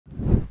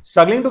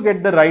Struggling to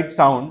get the right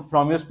sound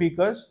from your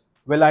speakers?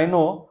 Well, I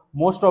know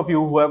most of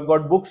you who have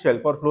got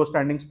bookshelf or floor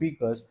standing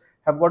speakers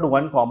have got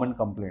one common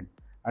complaint.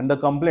 And the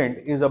complaint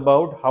is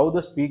about how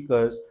the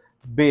speaker's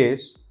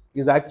bass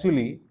is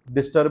actually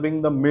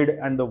disturbing the mid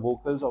and the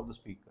vocals of the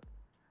speaker.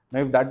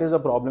 Now, if that is a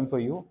problem for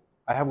you,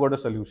 I have got a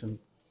solution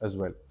as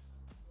well.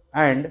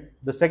 And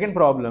the second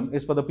problem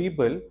is for the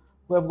people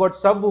who have got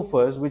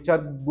subwoofers which are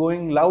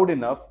going loud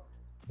enough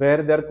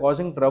where they are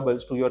causing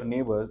troubles to your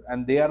neighbors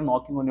and they are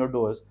knocking on your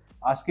doors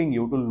asking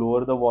you to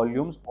lower the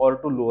volumes or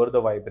to lower the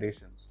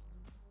vibrations.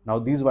 Now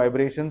these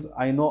vibrations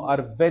I know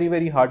are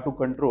very hard to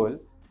control,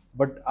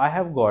 but I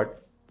have got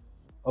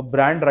a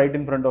brand right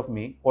in front of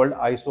me called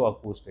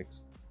IsoAcoustics,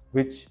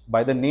 which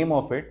by the name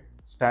of it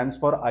stands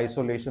for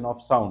isolation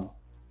of sound.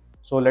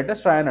 So let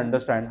us try and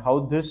understand how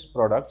these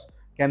products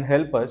can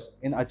help us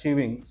in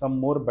achieving some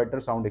more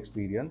better sound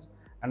experience,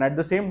 and at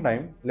the same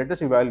time let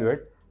us evaluate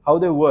how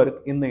they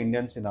work in the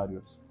Indian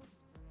scenarios.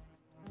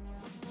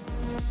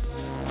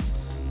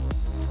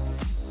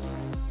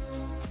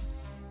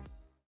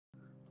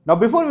 Now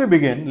before we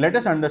begin, let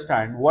us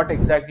understand what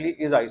exactly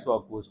is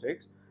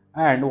IsoAcoustics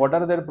and what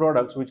are their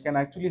products which can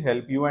actually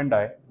help you and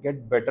I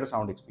get better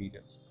sound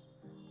experience.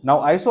 Now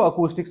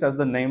IsoAcoustics, as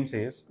the name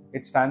says,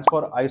 it stands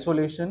for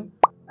isolation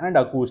and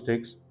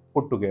acoustics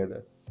put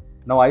together.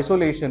 Now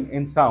isolation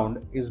in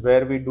sound is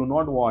where we do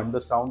not want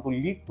the sound to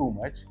leak too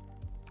much,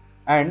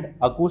 and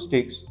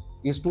acoustics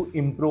is to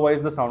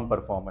improvise the sound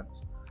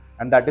performance.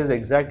 And that is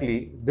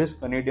exactly this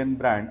Canadian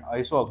brand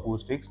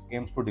IsoAcoustics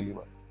aims to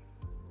deliver.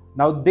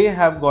 Now they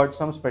have got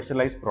some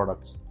specialized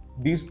products.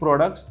 These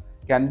products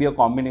can be a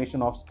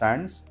combination of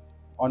stands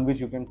on which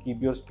you can keep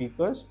your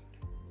speakers.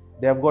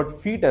 They have got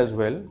feet as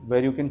well,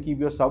 where you can keep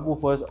your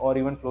subwoofers or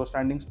even floor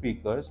standing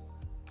speakers.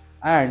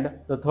 And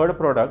the third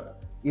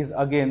product is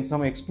again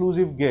some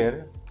exclusive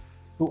gear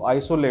to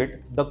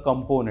isolate the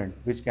component,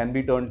 which can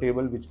be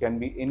turntable, which can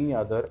be any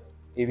other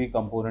AV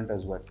component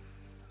as well.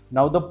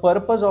 Now the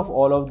purpose of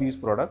all of these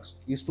products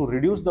is to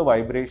reduce the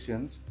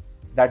vibrations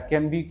that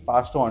can be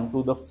passed on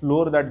to the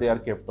floor that they are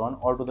kept on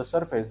or to the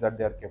surface that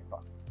they are kept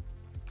on.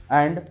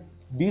 And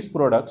these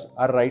products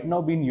are right now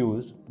being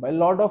used by a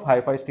lot of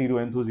hi-fi stereo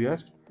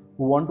enthusiasts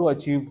who want to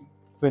achieve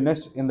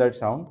finesse in that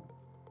sound.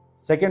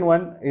 Second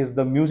one is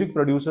the music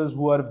producers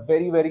who are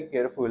very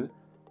careful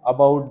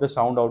about the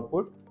sound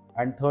output.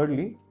 And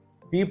thirdly,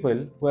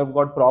 people who have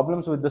got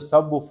problems with the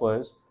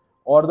subwoofers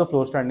or the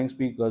floor standing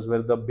speakers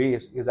where the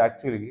bass is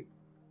actually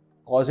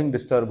causing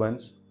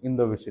disturbance in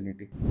the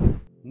vicinity.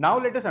 Now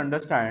let us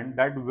understand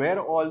that where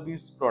all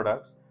these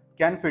products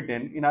can fit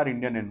in our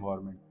Indian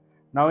environment.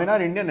 Now in our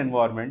Indian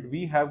environment,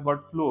 we have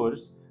got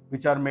floors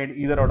which are made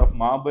either out of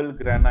marble,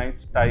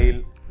 granite,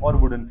 tile or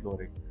wooden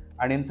flooring.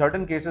 And in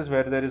certain cases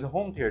where there is a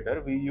home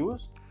theater, we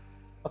use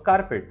a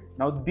carpet.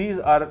 Now these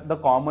are the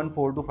common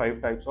 4 to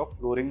 5 types of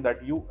flooring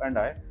that you and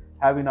I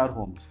have in our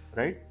homes,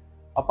 right?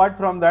 Apart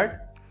from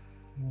that,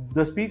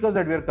 the speakers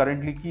that we are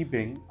currently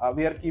keeping,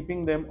 we are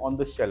keeping them on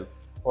the shelf.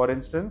 For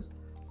instance,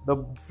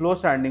 the floor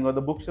standing or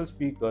the bookshelf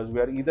speakers, we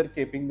are either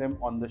keeping them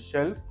on the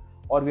shelf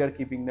or we are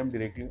keeping them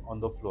directly on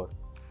the floor.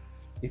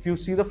 If you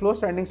see the floor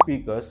standing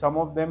speakers, some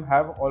of them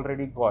have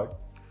already got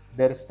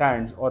their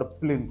stands or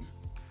plinth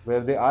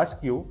where they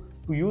ask you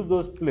to use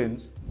those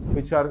plinths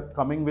which are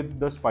coming with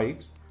the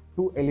spikes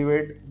to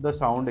elevate the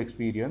sound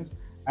experience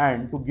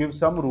and to give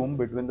some room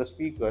between the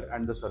speaker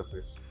and the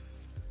surface.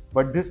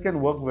 But this can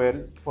work well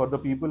for the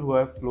people who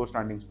have floor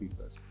standing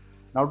speakers.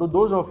 Now to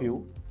those of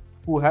you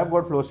who have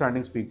got floor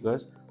standing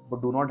speakers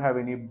but do not have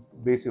any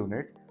bass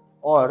unit,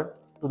 or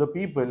to the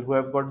people who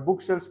have got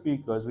bookshelf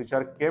speakers which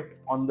are kept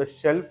on the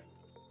shelf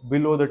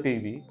below the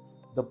TV,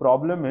 the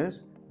problem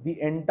is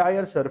the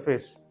entire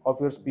surface of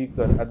your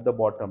speaker at the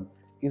bottom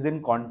is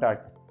in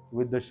contact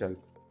with the shelf.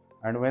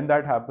 And when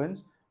that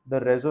happens,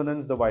 the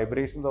resonance, the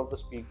vibrations of the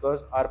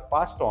speakers are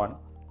passed on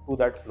to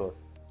that floor.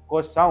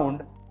 Because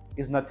sound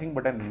is nothing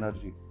but an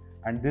energy,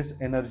 and this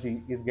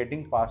energy is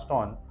getting passed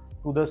on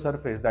to the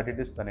surface that it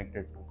is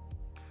connected to.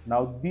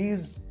 Now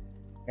these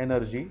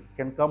energy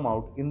can come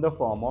out in the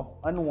form of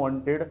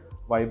unwanted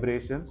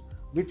vibrations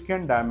which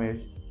can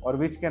damage or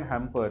which can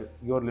hamper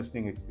your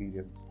listening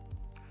experience.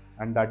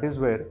 And that is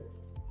where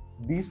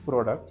these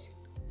products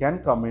can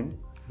come in,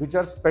 which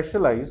are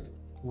specialized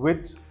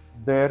with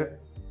their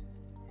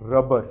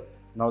rubber.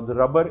 Now the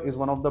rubber is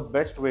one of the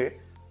best way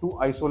to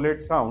isolate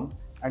sound,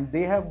 and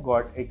they have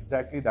got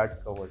exactly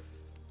that covered.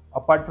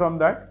 Apart from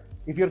that,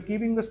 if you're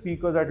keeping the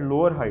speakers at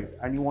lower height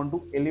and you want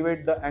to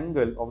elevate the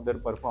angle of their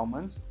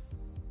performance,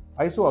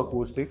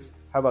 IsoAcoustics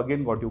have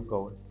again got you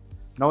covered.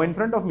 Now in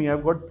front of me,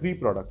 I've got 3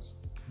 products.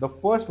 The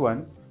first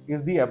one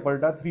is the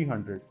Aperta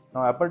 300.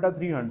 Now Aperta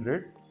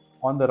 300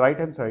 on the right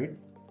hand side,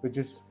 which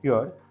is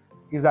here,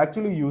 is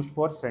actually used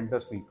for center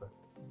speaker.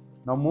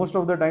 Now most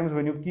of the times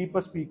when you keep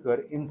a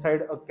speaker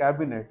inside a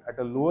cabinet at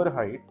a lower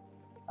height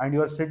and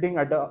you are sitting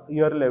at a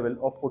ear level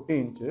of 40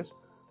 inches,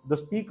 the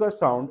speaker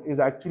sound is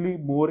actually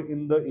more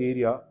in the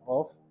area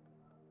of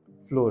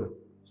floor.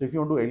 So if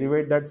you want to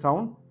elevate that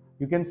sound,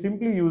 you can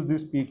simply use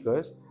these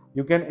speakers.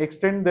 You can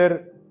extend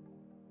their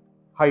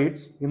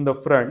heights in the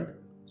front,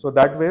 so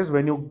that way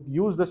when you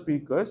use the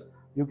speakers,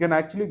 you can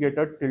actually get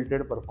a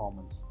tilted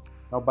performance.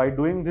 Now by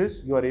doing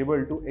this, you are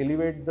able to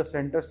elevate the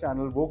center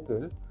channel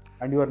vocal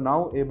and you are now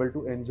able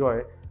to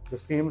enjoy the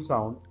same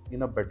sound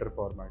in a better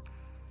format.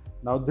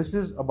 Now this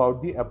is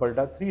about the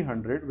Aperta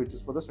 300, which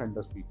is for the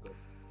center speaker.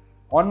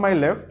 On my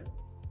left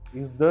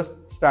is the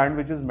stand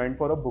which is meant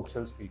for a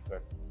bookshelf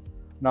speaker.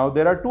 Now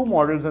there are two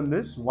models in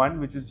this, one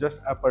which is just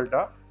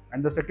Aperta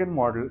and the second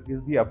model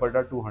is the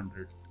Aperta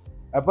 200.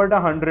 Aperta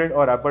 100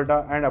 or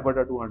Aperta and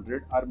Aperta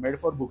 200 are made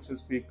for bookshelf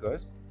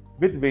speakers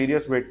with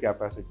various weight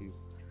capacities.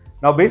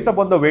 Now based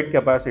upon the weight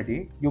capacity,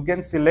 you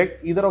can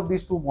select either of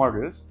these two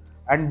models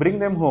and bring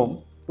them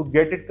home to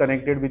get it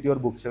connected with your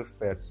bookshelf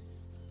pairs.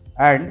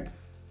 And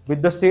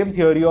with the same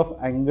theory of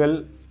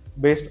angle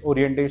based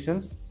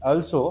orientations,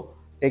 also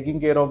taking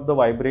care of the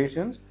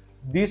vibrations,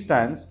 these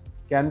stands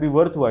can be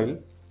worthwhile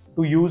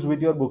to use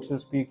with your bookshelf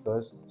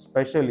speakers,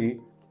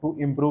 especially to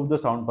improve the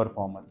sound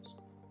performance.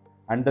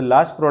 And the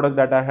last product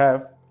that I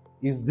have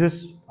is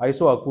this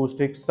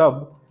IsoAcoustics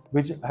Sub,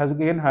 which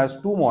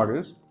has two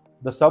models,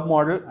 the Sub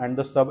model and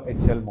the Sub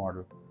XL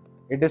model.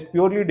 It is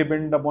purely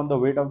dependent upon the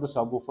weight of the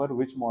subwoofer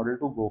which model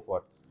to go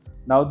for.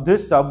 Now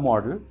this Sub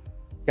model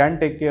can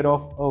take care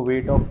of a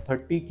weight of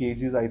 30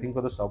 kgs I think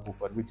for the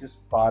subwoofer, which is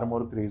far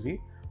more crazy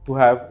to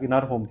have in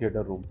our home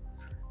theater room.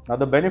 Now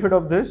the benefit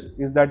of this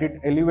is that it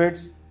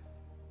elevates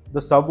the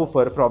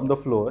subwoofer from the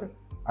floor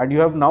and you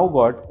have now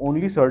got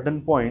only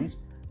certain points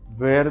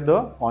where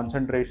the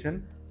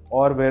concentration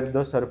or where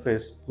the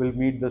surface will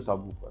meet the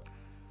subwoofer.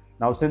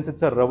 Now since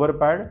it's a rubber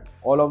pad,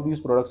 all of these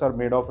products are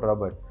made of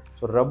rubber.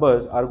 So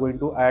rubbers are going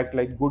to act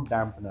like good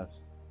dampeners.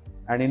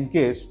 And in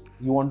case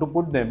you want to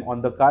put them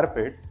on the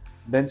carpet,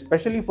 then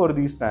specially for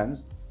these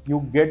stands,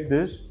 you get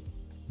these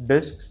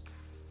discs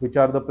which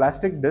are the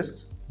plastic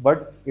discs,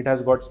 but it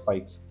has got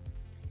spikes.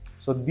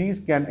 So these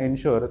can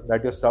ensure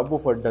that your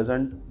subwoofer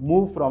doesn't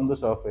move from the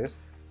surface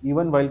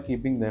even while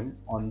keeping them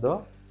on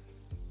the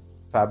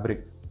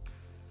fabric.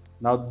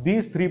 Now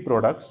these three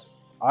products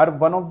are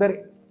one of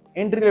their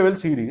entry-level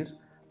series,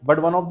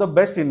 but one of the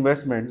best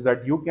investments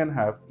that you can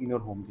have in your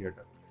home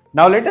theater.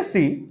 Now let us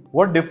see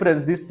what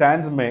difference these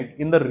stands make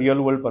in the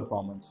real world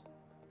performance,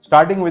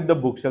 starting with the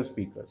bookshelf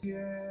speakers.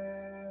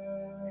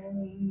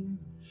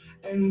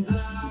 And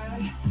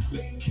I've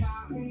been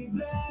counting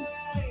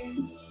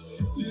days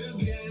to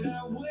get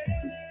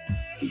away,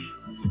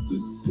 to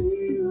see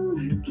you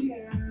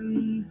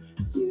again,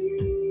 see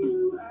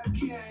you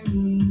again.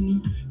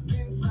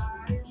 Been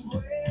finding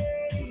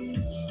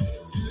ways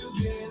to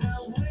get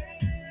away,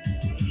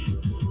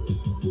 to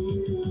see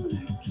you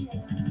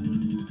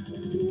again,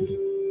 see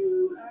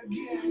you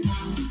again.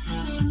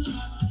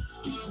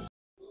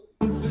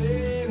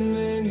 Been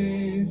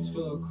minutes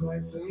for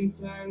quite some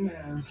time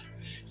now,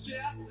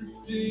 just to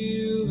see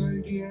you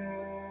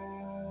again.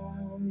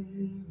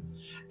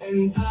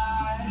 And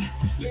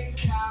I've been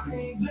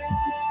counting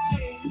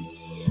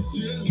days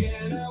to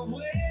get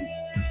away,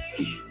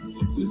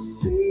 to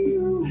see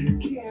you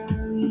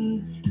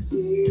again,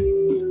 see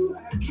you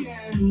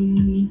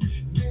again.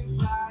 Been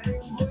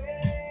finding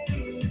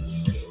ways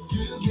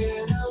to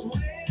get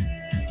away,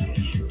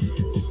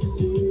 to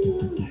see you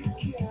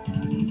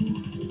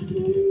again,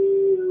 see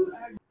you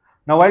again.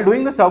 Now while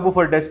doing the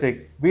subwoofer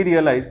testing, we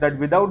realized that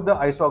without the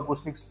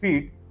IsoAcoustics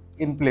feet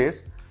in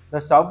place, the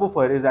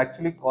subwoofer is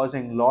actually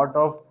causing a lot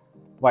of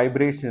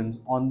vibrations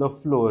on the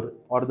floor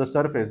or the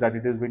surface that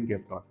it has been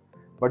kept on.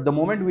 But the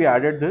moment we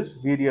added this,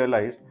 we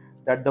realized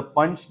that the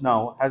punch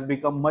now has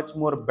become much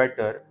more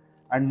better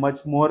and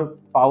much more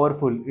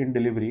powerful in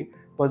delivery,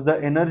 because the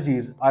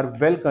energies are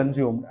well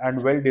consumed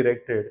and well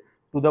directed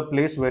to the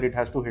place where it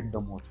has to hit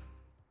the most.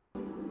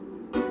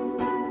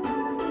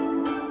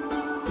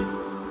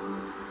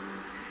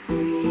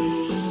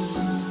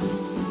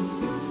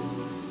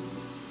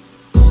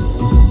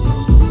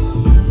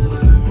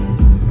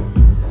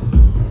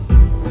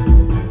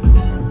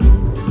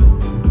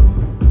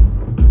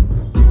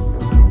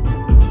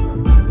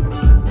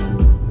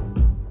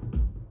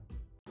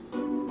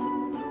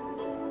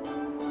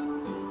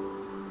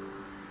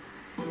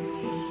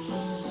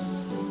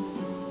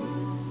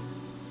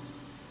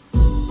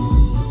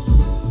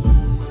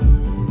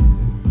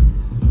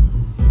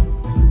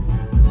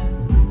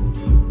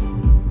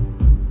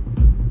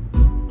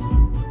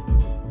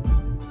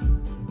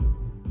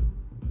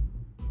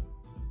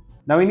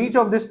 Now in each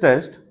of this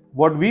test,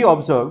 what we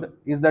observed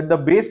is that the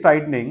bass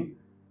tightening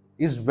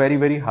is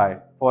very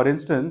high. For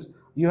instance,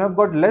 you have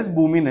got less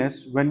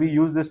boominess when we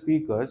use the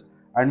speakers,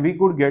 and we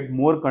could get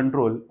more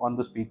control on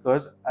the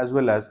speakers as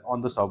well as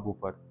on the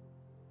subwoofer.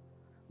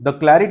 The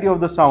clarity of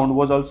the sound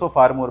was also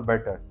far more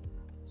better.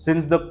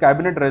 Since the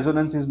cabinet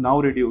resonance is now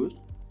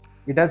reduced,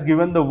 it has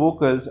given the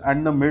vocals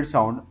and the mid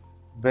sound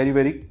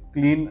very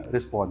clean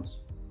response.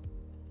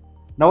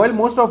 Now while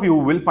most of you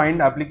will find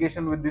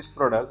application with these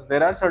products,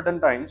 there are certain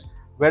times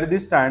where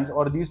these stands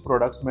or these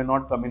products may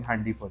not come in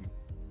handy for you.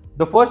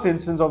 The first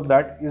instance of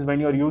that is when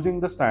you are using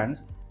the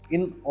stands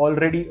in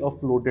already a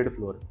floated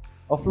floor.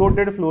 A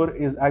floated floor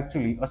is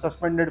actually a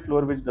suspended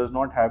floor which does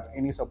not have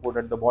any support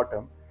at the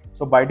bottom.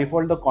 So by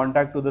default, the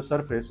contact to the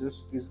surface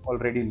is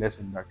already less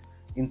in that.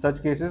 In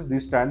such cases,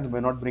 these stands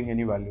may not bring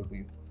any value to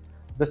you.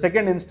 The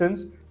second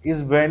instance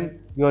is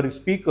when your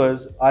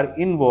speakers are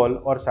in-wall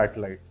or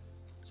satellite.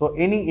 So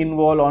any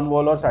in-wall,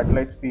 on-wall or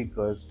satellite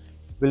speakers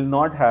will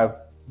not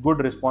have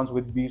good response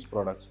with these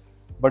products.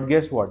 But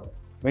guess what?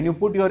 When you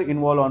put your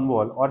in-wall,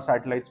 on-wall or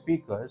satellite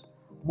speakers,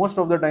 most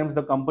of the times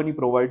the company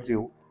provides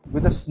you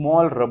with a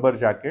small rubber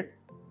jacket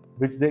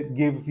which they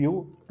give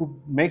you to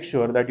make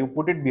sure that you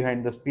put it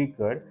behind the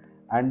speaker,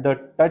 and the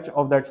touch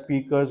of that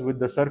speakers with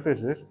the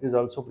surfaces is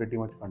also pretty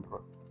much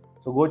controlled.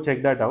 So go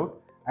check that out.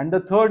 And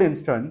the third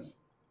instance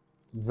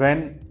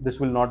when this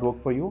will not work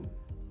for you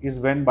is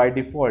when by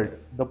default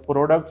the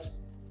product's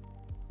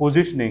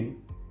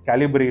positioning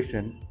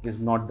calibration is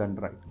not done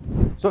right.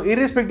 So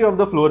irrespective of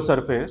the floor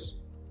surface,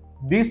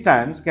 these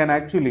stands can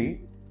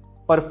actually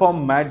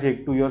perform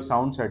magic to your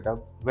sound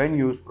setup when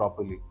used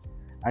properly.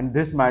 And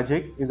this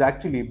magic is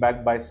actually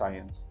backed by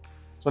science.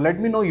 So let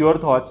me know your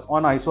thoughts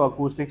on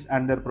IsoAcoustics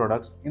and their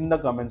products in the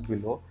comments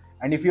below.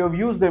 And if you have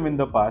used them in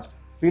the past,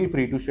 feel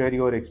free to share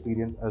your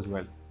experience as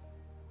well.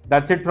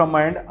 That's it from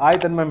my end. I,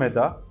 Tanmay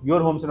Mehta,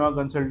 your home cinema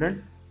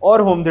consultant or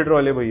home theatre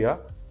wale bhaiya,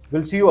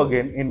 will see you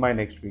again in my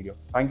next video.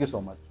 Thank you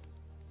so much.